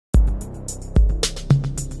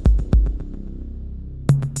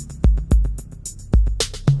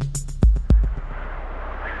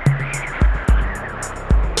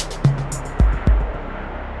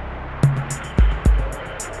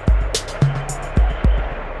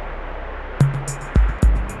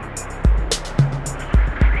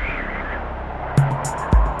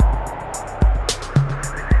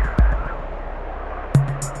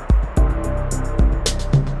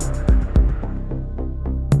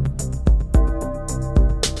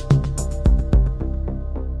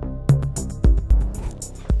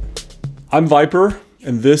I'm Viper,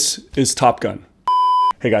 and this is Top Gun.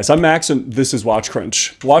 Hey guys, I'm Max, and this is Watch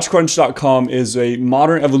Crunch. WatchCrunch.com is a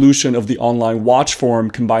modern evolution of the online watch forum,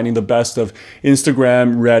 combining the best of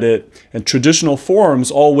Instagram, Reddit, and traditional forums,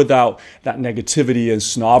 all without that negativity and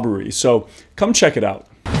snobbery. So come check it out.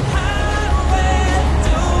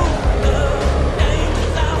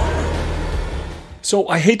 So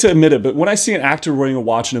I hate to admit it, but when I see an actor wearing a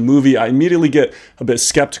watch in a movie, I immediately get a bit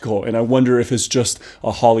skeptical, and I wonder if it's just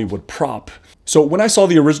a Hollywood prop. So when I saw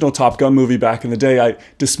the original Top Gun movie back in the day, I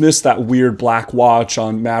dismissed that weird black watch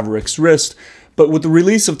on Maverick's wrist. But with the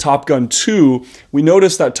release of Top Gun 2, we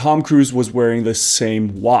noticed that Tom Cruise was wearing the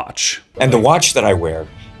same watch. And the watch that I wear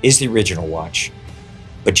is the original watch,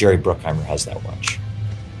 but Jerry Bruckheimer has that watch.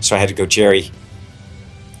 So I had to go, Jerry,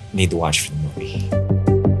 need the watch for the movie.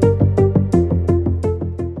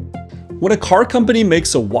 When a car company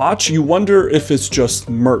makes a watch, you wonder if it's just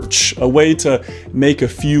merch, a way to make a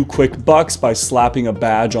few quick bucks by slapping a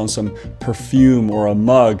badge on some perfume or a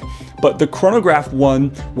mug. But the Chronograph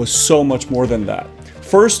one was so much more than that.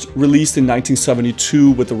 First released in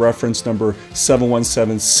 1972 with the reference number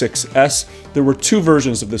 7176S, there were two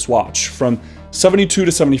versions of this watch. From 72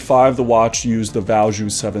 to 75, the watch used the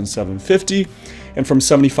Valjoux 7750, and from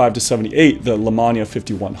 75 to 78, the Lemania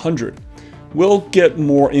 5100. We'll get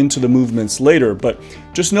more into the movements later, but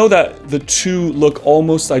just know that the two look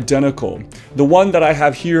almost identical. The one that I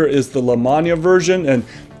have here is the Lemania version, and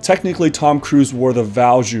technically Tom Cruise wore the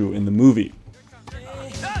Valjoux in the movie.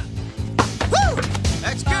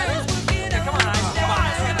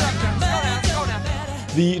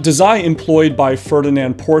 The design employed by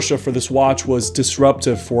Ferdinand Porsche for this watch was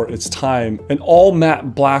disruptive for its time. An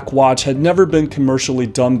all-matte black watch had never been commercially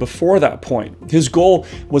done before that point. His goal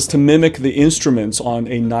was to mimic the instruments on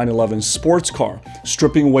a 911 sports car,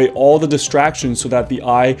 stripping away all the distractions so that the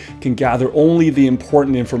eye can gather only the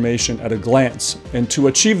important information at a glance. And to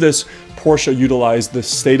achieve this, Porsche utilized the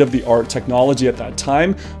state-of-the-art technology at that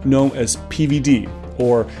time known as PVD,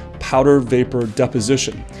 or powder vapor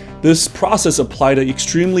deposition. This process applied an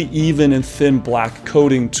extremely even and thin black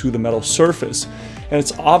coating to the metal surface, and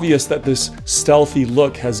it's obvious that this stealthy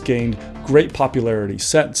look has gained great popularity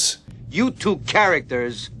since. You two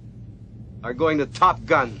characters are going to Top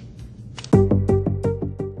Gun.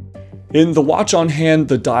 In the watch on hand,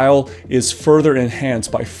 the dial is further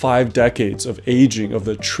enhanced by 5 decades of aging of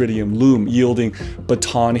the tritium loom, yielding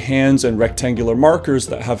baton hands and rectangular markers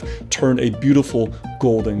that have turned a beautiful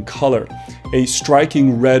golden color. A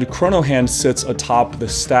striking red chrono hand sits atop the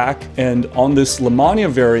stack, and on this Lemania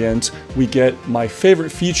variant, we get my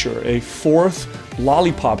favorite feature, a fourth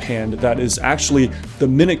lollipop hand that is actually the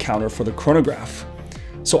minute counter for the chronograph.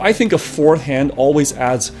 So I think a fourth hand always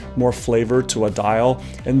adds more flavor to a dial,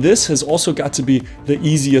 and this has also got to be the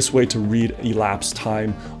easiest way to read elapsed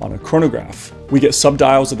time on a chronograph. We get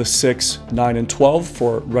subdials of the 6, 9, and 12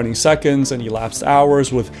 for running seconds and elapsed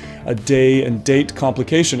hours, with a day and date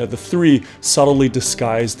complication at the 3 subtly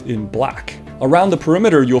disguised in black. Around the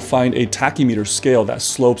perimeter, you'll find a tachymeter scale that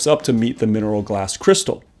slopes up to meet the mineral glass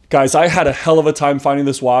crystal. Guys, I had a hell of a time finding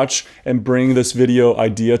this watch and bringing this video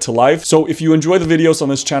idea to life. So if you enjoy the videos on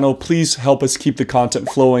this channel, please help us keep the content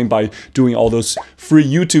flowing by doing all those free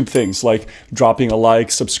YouTube things like dropping a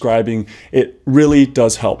like, subscribing. It really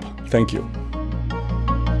does help. Thank you.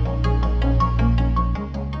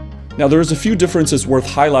 Now there's a few differences worth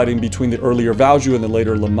highlighting between the earlier Valjoux and the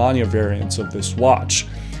later Lemania variants of this watch.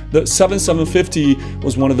 The 7750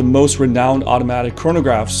 was one of the most renowned automatic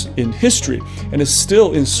chronographs in history and is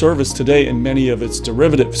still in service today in many of its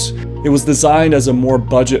derivatives. It was designed as a more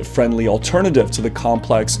budget-friendly alternative to the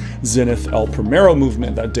complex Zenith El Primero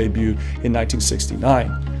movement that debuted in 1969.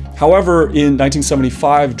 However, in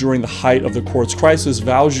 1975, during the height of the quartz crisis,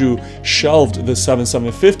 Valjoux shelved the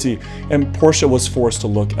 7750 and Porsche was forced to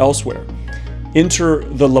look elsewhere. Enter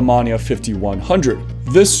the Lemania 5100.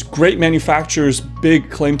 This great manufacturer's big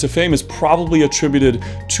claim to fame is probably attributed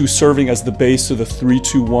to serving as the base to the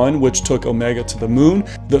 321, which took Omega to the moon.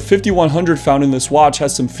 The 5100 found in this watch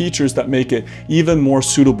has some features that make it even more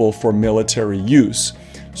suitable for military use.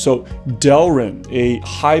 So Delrin, a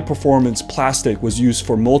high-performance plastic, was used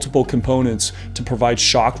for multiple components to provide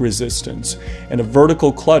shock resistance, and a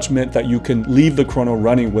vertical clutch meant that you can leave the chrono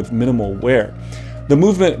running with minimal wear. The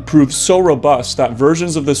movement proved so robust that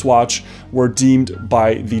versions of this watch were deemed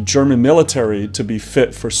by the German military to be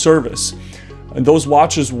fit for service. And those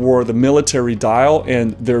watches wore the military dial,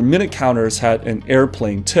 and their minute counters had an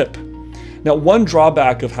airplane tip. Now, one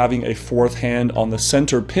drawback of having a fourth hand on the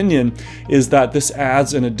center pinion is that this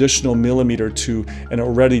adds an additional millimeter to an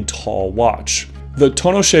already tall watch. The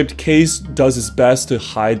tonneau-shaped case does its best to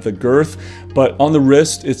hide the girth, but on the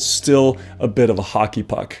wrist, it's still a bit of a hockey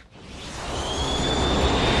puck.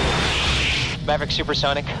 Maverick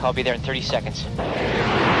supersonic, I'll be there in 30 seconds.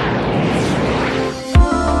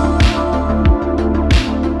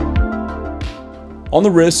 On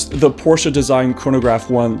the wrist, the Porsche designed Chronograph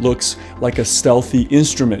 1 looks like a stealthy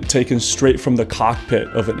instrument taken straight from the cockpit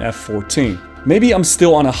of an F-14. Maybe I'm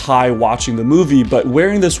still on a high watching the movie, but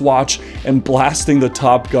wearing this watch and blasting the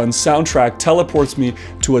Top Gun soundtrack teleports me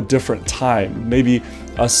to a different time. Maybe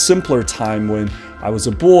a simpler time when I was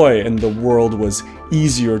a boy and the world was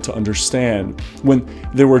easier to understand. When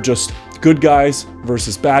there were just good guys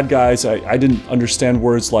versus bad guys, I didn't understand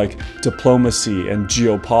words like diplomacy and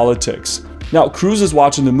geopolitics. Now, Cruise's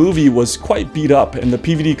watch in the movie was quite beat up and the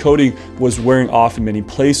PVD coating was wearing off in many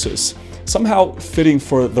places, somehow fitting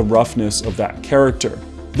for the roughness of that character.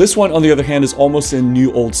 This one, on the other hand, is almost in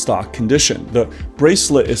new old stock condition. The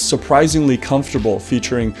bracelet is surprisingly comfortable,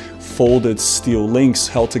 featuring folded steel links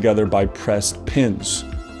held together by pressed pins.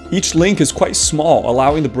 Each link is quite small,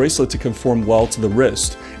 allowing the bracelet to conform well to the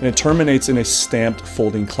wrist, and it terminates in a stamped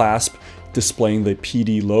folding clasp displaying the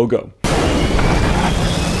PD logo.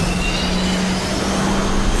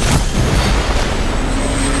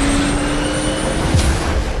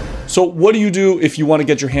 So what do you do if you want to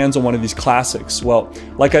get your hands on one of these classics? Well,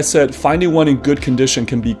 like I said, finding one in good condition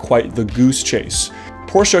can be quite the goose chase.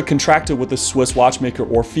 Porsche contracted with the Swiss watchmaker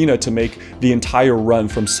Orfina to make the entire run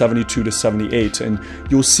from 72 to 78, and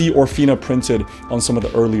you'll see Orfina printed on some of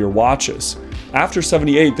the earlier watches. After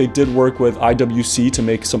 78, they did work with IWC to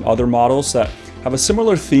make some other models that have a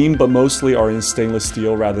similar theme, but mostly are in stainless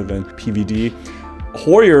steel rather than PVD.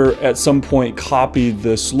 Heuer at some point copied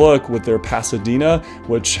this look with their Pasadena,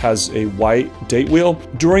 which has a white date wheel.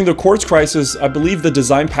 During the quartz crisis, I believe the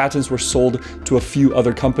design patents were sold to a few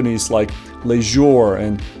other companies like Lejour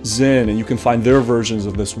and Zinn, and you can find their versions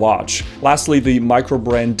of this watch. Lastly, the micro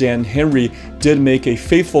brand Dan Henry did make a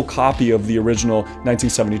faithful copy of the original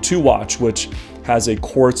 1972 watch, which has a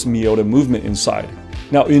quartz Miyota movement inside.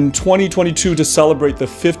 Now, in 2022, to celebrate the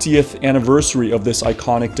 50th anniversary of this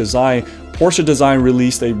iconic design, Porsche Design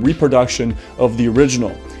released a reproduction of the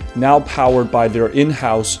original, now powered by their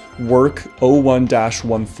in-house Work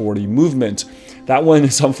 01-140 movement. That one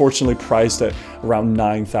is unfortunately priced at around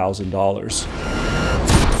 $9,000.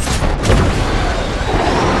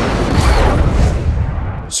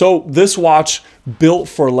 So this watch, built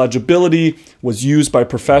for legibility, was used by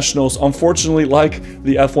professionals. Unfortunately, like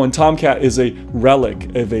the F1 Tomcat, is a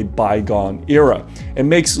relic of a bygone era. It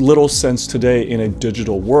makes little sense today in a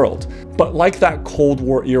digital world. But like that Cold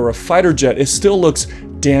War era fighter jet, it still looks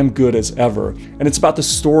damn good as ever. And it's about the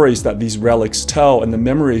stories that these relics tell and the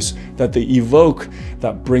memories that they evoke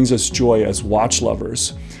that brings us joy as watch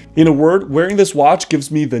lovers. In a word, wearing this watch gives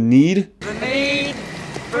me the need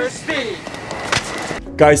for speed.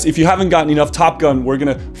 Guys, if you haven't gotten enough Top Gun, we're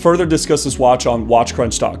gonna further discuss this watch on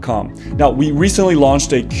watchcrunch.com. Now, we recently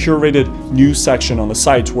launched a curated news section on the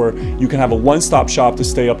site where you can have a one-stop shop to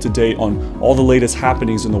stay up to date on all the latest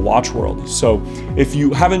happenings in the watch world. So if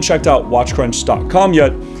you haven't checked out watchcrunch.com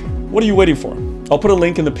yet, what are you waiting for? I'll put a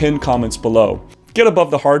link in the pinned comments below. Get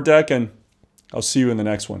above the hard deck and I'll see you in the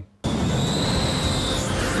next one.